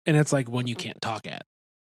 And it's like one you can't talk at.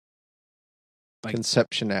 Like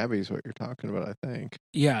Conception Abbey is what you're talking about, I think.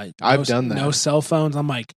 Yeah, I've done that. No cell phones. I'm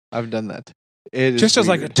like, I've done that. It is just as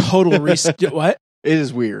like a total reset. What? It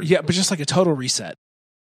is weird. Yeah, but just like a total reset.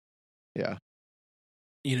 Yeah.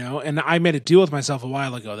 And I made a deal with myself a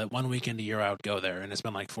while ago that one weekend a year I would go there, and it's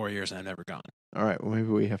been like 4 years and I've never gone. All right, well, maybe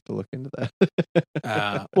we have to look into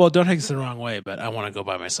that. Well, don't take this the wrong way, but I want to go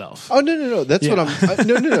by myself. Oh, no. That's what I'm...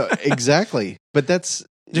 No. Exactly. But that's...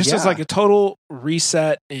 Just as like a total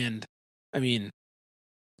reset, and I mean...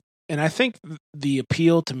 And I think the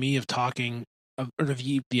appeal to me of talking... Or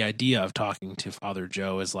the idea of talking to Father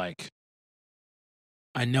Joe is like...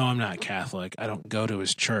 I know I'm not Catholic. I don't go to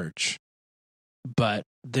his church. But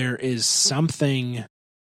there is something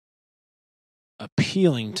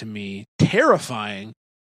appealing to me, terrifying,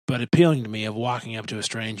 but appealing to me of walking up to a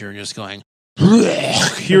stranger and just going,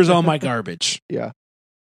 here's all my garbage. Yeah.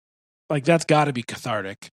 Like, that's got to be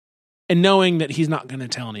cathartic. And knowing that he's not going to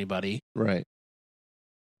tell anybody. Right.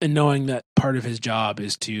 And knowing that part of his job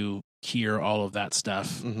is to hear all of that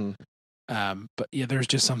stuff. Mm-hmm. But yeah, there's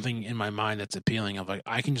just something in my mind that's appealing of like,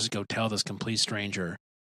 I can just go tell this complete stranger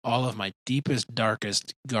all of my deepest,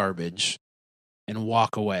 darkest garbage and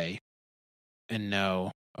walk away and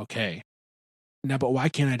know, okay, now, but why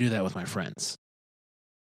can't I do that with my friends?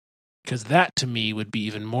 Because that to me would be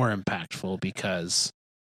even more impactful because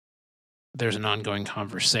there's an ongoing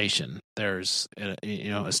conversation. There's,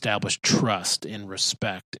 established trust and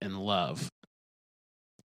respect and love.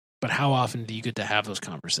 But how often do you get to have those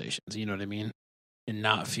conversations? You know what I mean? And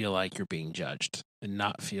not feel like you're being judged and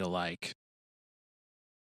not feel like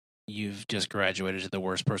you've just graduated to the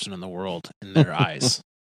worst person in the world in their eyes.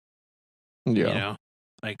 Yeah.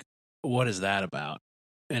 Like, what is that about?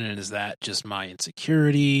 And is that just my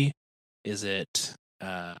insecurity? Is it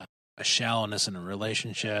a shallowness in a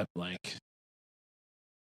relationship? Like,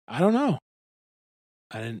 I don't know.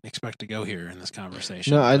 I didn't expect to go here in this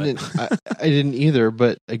conversation. No, I but- didn't. I didn't either.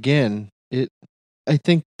 But again, I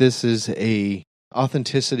think this is a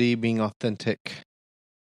authenticity, being authentic,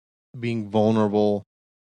 being vulnerable,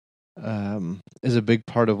 is a big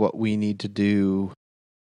part of what we need to do.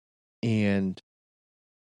 And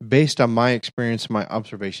based on my experience, my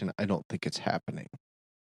observation, I don't think it's happening.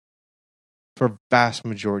 For vast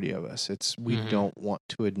majority of us, we Mhm. don't want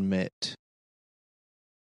to admit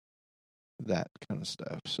that kind of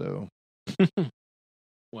stuff. So,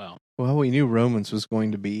 well, we knew Romans was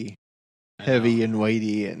going to be I heavy know. and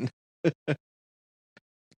weighty and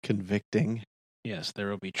convicting. Yes, there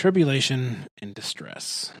will be tribulation and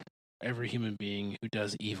distress. Every human being who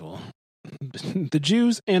does evil, the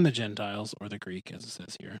Jews and the Gentiles, or the Greek, as it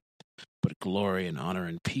says here, but glory and honor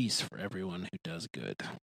and peace for everyone who does good.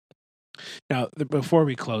 Now, before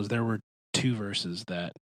we close, there were two verses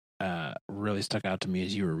that really stuck out to me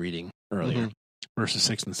as you were reading earlier, verses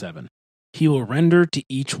 6 and 7. He will render to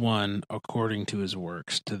each one according to his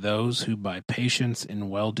works. To those who by patience and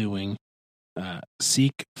well-doing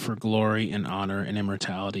seek for glory and honor and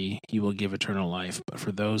immortality, he will give eternal life. But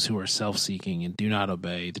for those who are self-seeking and do not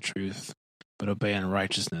obey the truth, but obey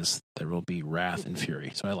unrighteousness, there will be wrath and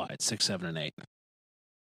fury. So I lied, 6, 7, and 8.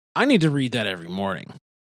 I need to read that every morning.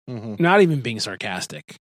 Not even being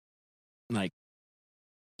sarcastic. Like,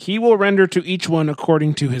 he will render to each one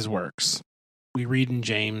according to his works. We read in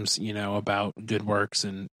James, about good works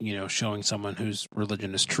and, showing someone whose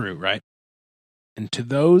religion is true, right? And to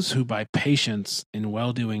those who by patience and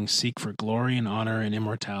well-doing seek for glory and honor and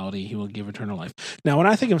immortality, he will give eternal life. Now, when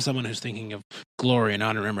I think of someone who's thinking of glory and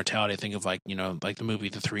honor and immortality, I think of like the movie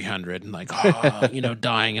The 300 and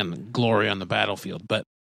dying and glory on the battlefield. But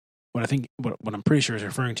what I think, what I'm pretty sure is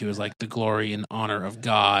referring to is like the glory and honor of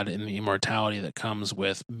God and the immortality that comes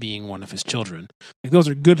with being one of his children. Like those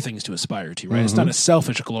are good things to aspire to, right? It's not a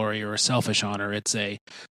selfish glory or a selfish honor. It's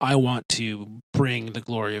I want to bring the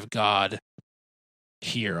glory of God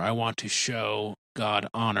here. I want to show God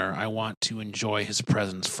honor. I want to enjoy his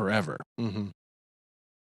presence forever.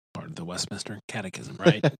 Part of the Westminster Catechism,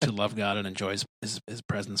 right? To love God and enjoy his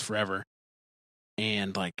presence forever.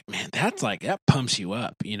 And man, that pumps you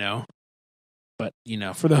up, But,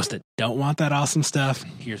 for those that don't want that awesome stuff,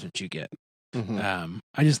 here's what you get. I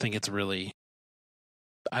just think it's really,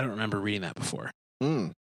 I don't remember reading that before.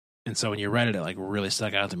 And so when you read it, it really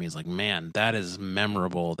stuck out to me. It's like, man, that is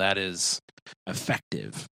memorable. That is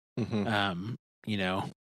effective.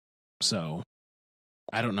 So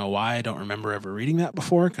I don't know why I don't remember ever reading that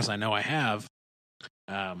before, because I know I have.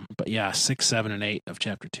 But yeah, 6, 7, and 8 of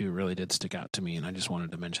chapter 2 really did stick out to me, and I just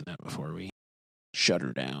wanted to mention that before we shut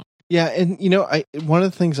her down. Yeah, and one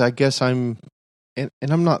of the things I guess I'm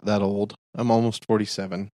I'm not that old. I'm almost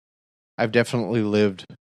 47. I've definitely lived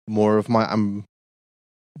more of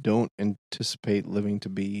don't anticipate living to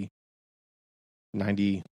be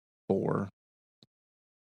 94.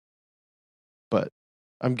 But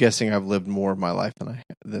I'm guessing I've lived more of my life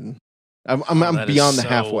than I'm beyond the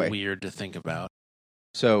halfway. Weird to think about.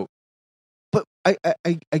 So, but I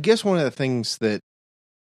guess one of the things that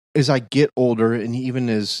as I get older, and even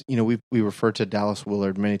as we refer to Dallas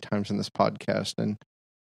Willard many times in this podcast, and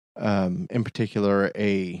in particular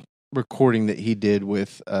a recording that he did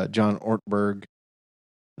with John Ortberg.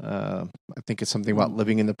 I think it's something about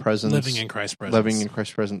living in the presence, living in Christ's presence. Living in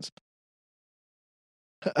Christ's presence.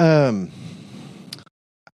 I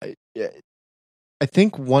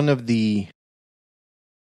think one of the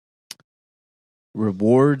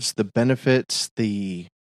rewards, the benefits, the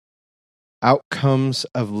outcomes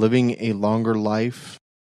of living a longer life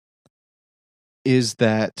is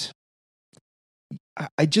that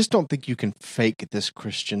I just don't think you can fake this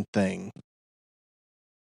Christian thing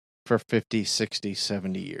for 50, 60,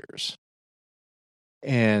 70 years.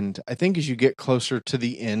 And I think as you get closer to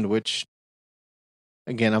the end, which,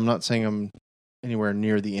 again, I'm not saying I'm anywhere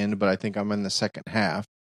near the end, but I think I'm in the second half.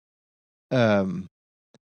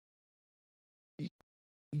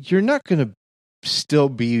 You're not going to still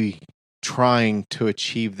be trying to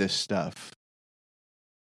achieve this stuff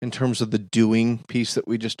in terms of the doing piece that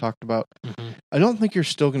we just talked about. I don't think you're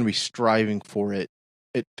still going to be striving for it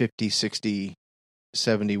at 50, 60,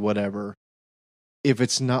 70, whatever, if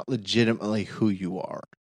it's not legitimately who you are.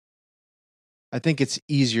 I think it's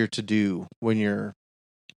easier to do when you're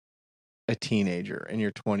a teenager in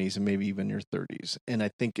your 20s and maybe even your 30s. And I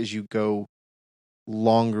think as you go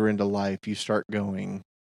longer into life, you start going,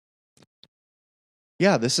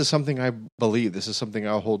 yeah, this is something I believe. This is something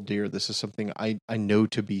I'll hold dear. This is something I know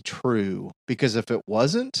to be true. Because if it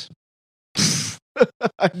wasn't,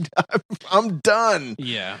 I'm done.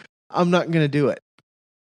 Yeah. I'm not going to do it.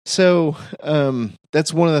 So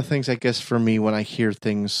that's one of the things, I guess, for me when I hear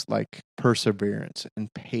things like perseverance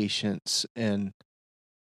and patience and,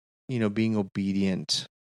 being obedient.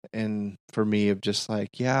 And for me, of just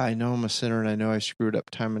like, yeah, I know I'm a sinner and I know I screwed up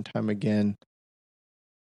time and time again.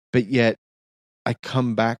 But yet I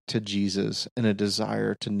come back to Jesus in a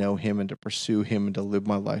desire to know him and to pursue him and to live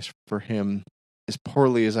my life for him as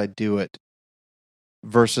poorly as I do it,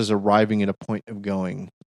 versus arriving at a point of going,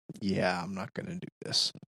 yeah, I'm not going to do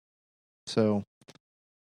this. So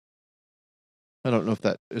I don't know if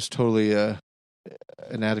that is totally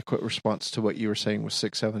an adequate response to what you were saying with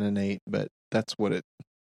 6, 7, and 8, but that's what it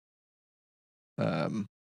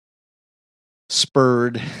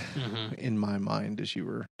spurred in my mind as you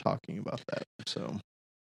were talking about that. So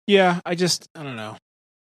yeah, I don't know.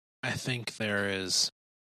 I think there is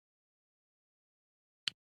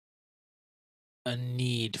a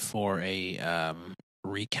need for a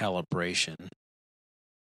recalibration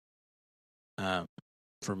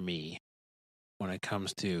for me when it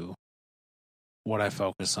comes to what I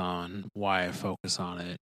focus on, why I focus on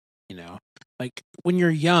it. Like when you're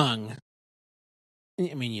young,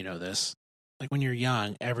 I mean, you know this. Like when you're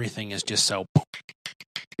young, everything is just so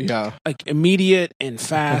like immediate and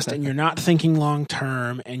fast, and you're not thinking long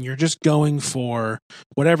term, and you're just going for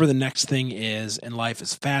whatever the next thing is, and life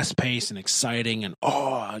is fast paced and exciting, and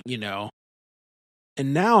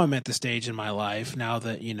And now I'm at the stage in my life now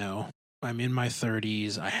that I'm in my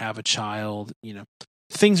 30s, I have a child,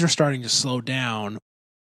 things are starting to slow down,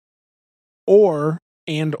 or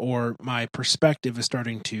my perspective is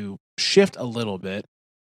starting to shift a little bit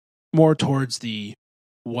more towards the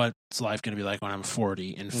what's life going to be like when I'm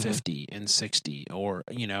 40 and 50 and 60, or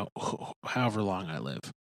however long I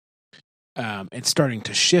live. It's starting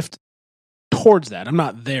to shift towards that. I'm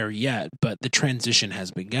not there yet, but the transition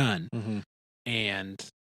has begun. And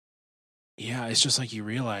yeah, it's just like you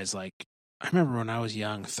realize, like, I remember when I was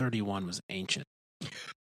young, 31 was ancient.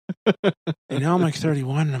 And now I'm like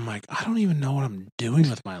 31 and I'm like, I don't even know what I'm doing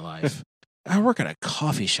with my life. I work at a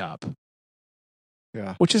coffee shop.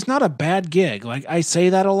 Yeah. Which is not a bad gig. Like, I say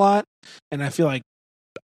that a lot, and I feel like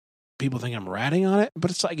people think I'm ratting on it, but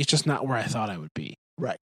it's like, it's just not where I thought I would be.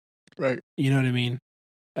 Right. You know what I mean?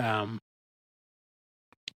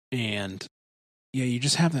 And yeah, you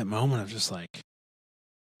just have that moment of just like,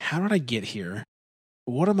 how did I get here?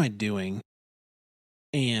 What am I doing?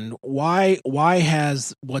 And why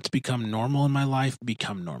has what's become normal in my life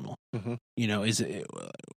become normal? Is it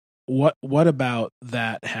what about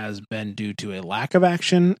that has been due to a lack of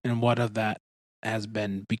action, and what of that has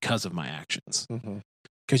been because of my actions?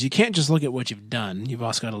 Because you can't just look at what you've done. You've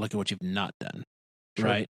also got to look at what you've not done. Sure.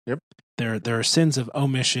 Right? Yep. There are sins of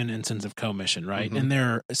omission and sins of commission, right? And there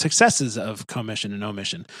are successes of commission and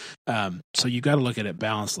omission. So you got to look at it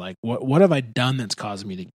balanced. Like, what have I done that's caused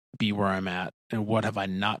me to be where I'm at, and what have I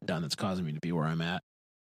not done that's causing me to be where I'm at?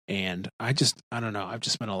 And I don't know. I've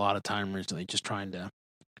just spent a lot of time recently just trying to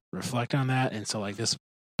reflect on that, and so like this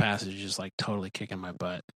passage is just like totally kicking my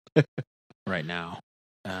butt right now.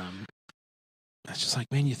 It's just like,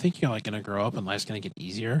 man, you think you're like going to grow up and life's going to get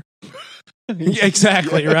easier? Yeah,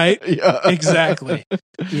 exactly, right? Yeah. Exactly.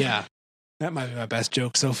 Yeah. That might be my best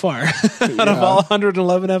joke so far out of all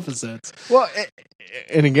 111 episodes. Well,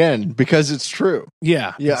 and again, because it's true.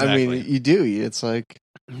 Yeah. Yeah, exactly. I mean, you do. It's like...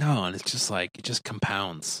 No, and it's just like, it just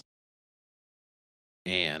compounds.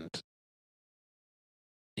 And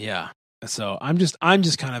yeah. So I'm just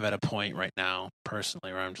kind of at a point right now,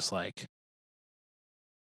 personally, where I'm just like,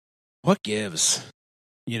 what gives?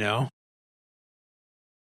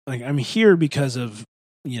 Like, I'm here because of,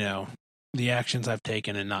 the actions I've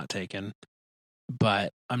taken and not taken, but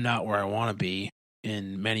I'm not where I want to be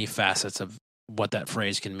in many facets of what that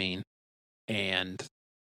phrase can mean. And,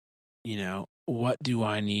 what do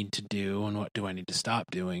I need to do and what do I need to stop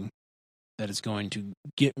doing that is going to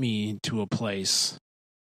get me to a place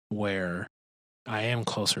where I am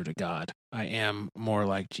closer to God? I am more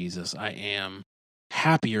like Jesus. I am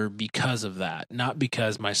happier because of that, not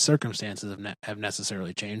because my circumstances have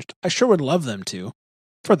necessarily changed. I sure would love them to,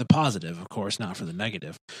 for the positive, of course, not for the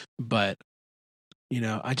negative. But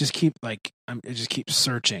I just keep I just keep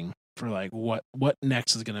searching for like what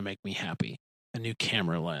next is going to make me happy. A new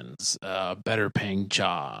camera lens, a better paying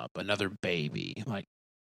job, another baby. Like,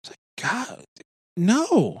 it's like, God,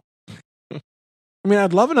 no. I mean,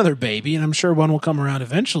 I'd love another baby, and I'm sure one will come around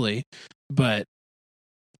eventually, but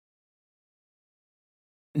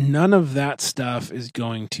none of that stuff is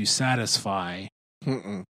going to satisfy,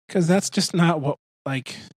 because that's just not what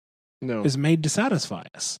is made to satisfy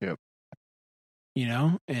us. Yep.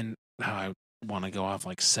 And want to go off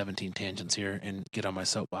like 17 tangents here and get on my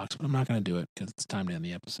soapbox, but I'm not going to do it because it's time to end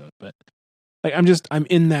the episode. But like, I'm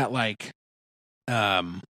in that like,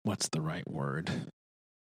 what's the right word?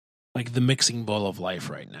 Like the mixing bowl of life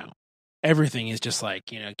right now. Everything is just like,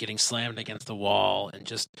 getting slammed against the wall and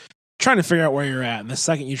just trying to figure out where you're at. And the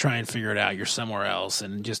second you try and figure it out, you're somewhere else.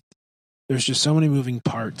 And just, there's just so many moving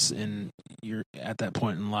parts, and you're at that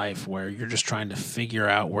point in life where you're just trying to figure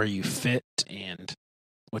out where you fit and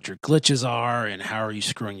what your glitches are and how are you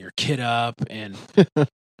screwing your kid up. And,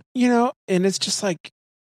 and it's just like,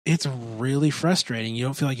 it's really frustrating. You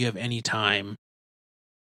don't feel like you have any time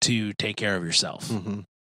to take care of yourself,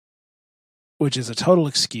 which is a total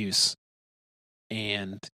excuse.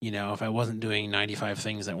 And, if I wasn't doing 95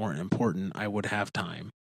 things that weren't important, I would have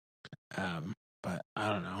time. But I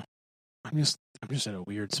don't know. I'm just at a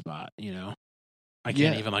weird spot, I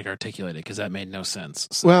can't even like articulate it because that made no sense.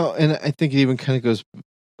 So. Well, and I think it even kind of goes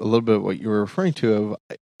a little bit of what you were referring to of,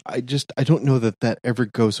 I don't know that ever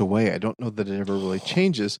goes away. I don't know that it ever really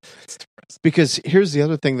changes, because here's the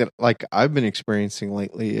other thing that like I've been experiencing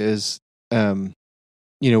lately is, being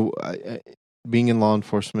in law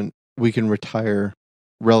enforcement, we can retire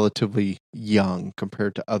relatively young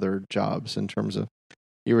compared to other jobs in terms of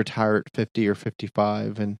you retire at 50 or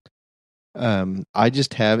 55. And I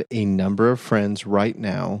just have a number of friends right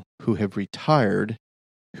now who have retired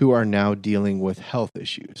who are now dealing with health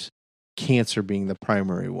issues, cancer being the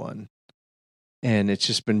primary one. And it's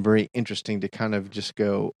just been very interesting to kind of just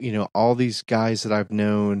go, all these guys that I've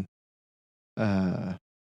known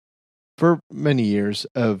for many years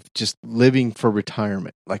of just living for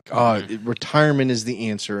retirement. Like, retirement is the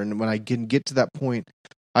answer. And when I can get to that point,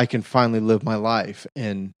 I can finally live my life.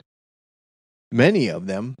 And many of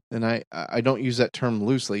them, and I don't use that term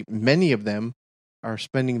loosely, many of them are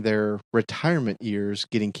spending their retirement years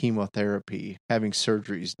getting chemotherapy, having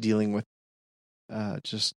surgeries, dealing with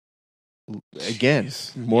just, again,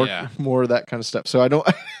 more of that kind of stuff. So I don't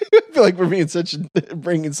I feel like we're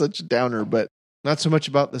bringing such a downer, but not so much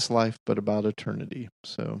about this life, but about eternity.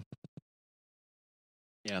 So,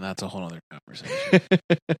 yeah, that's a whole other conversation.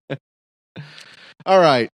 All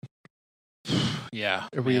right. Yeah.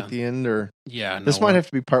 Are we at the end, or? Yeah. This might have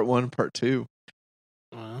to be part 1, part 2.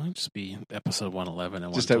 Well, it'll just be episode 111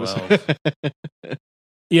 and just 112.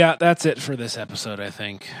 Yeah, that's it for this episode, I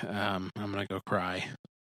think. I'm going to go cry.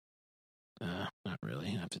 Not really.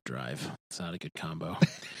 I have to drive. It's not a good combo.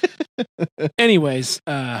 Anyways,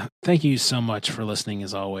 thank you so much for listening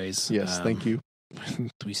as always. Yes, thank you.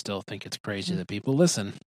 We still think it's crazy that people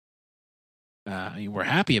listen. We're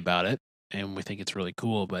happy about it, and we think it's really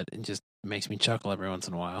cool, but it just makes me chuckle every once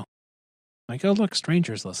in a while. Like, oh, look,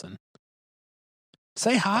 strangers listen.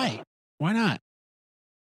 Say hi. Why not?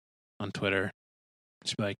 On Twitter.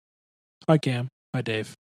 Just be like, hi, Cam. Hi,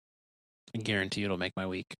 Dave. I guarantee it'll make my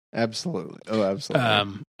week. Absolutely. Oh,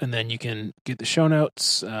 absolutely. And then you can get the show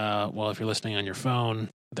notes. Well, if you're listening on your phone,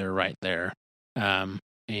 they're right there. And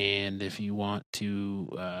if you want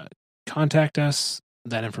to contact us,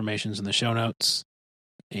 that information's in the show notes.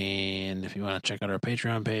 And if you want to check out our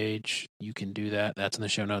Patreon page, you can do that. That's in the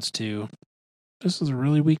show notes too. This is a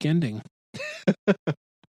really weak ending.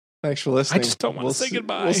 Thanks for listening. I just don't want to say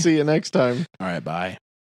goodbye. We'll see you next time. All right, bye.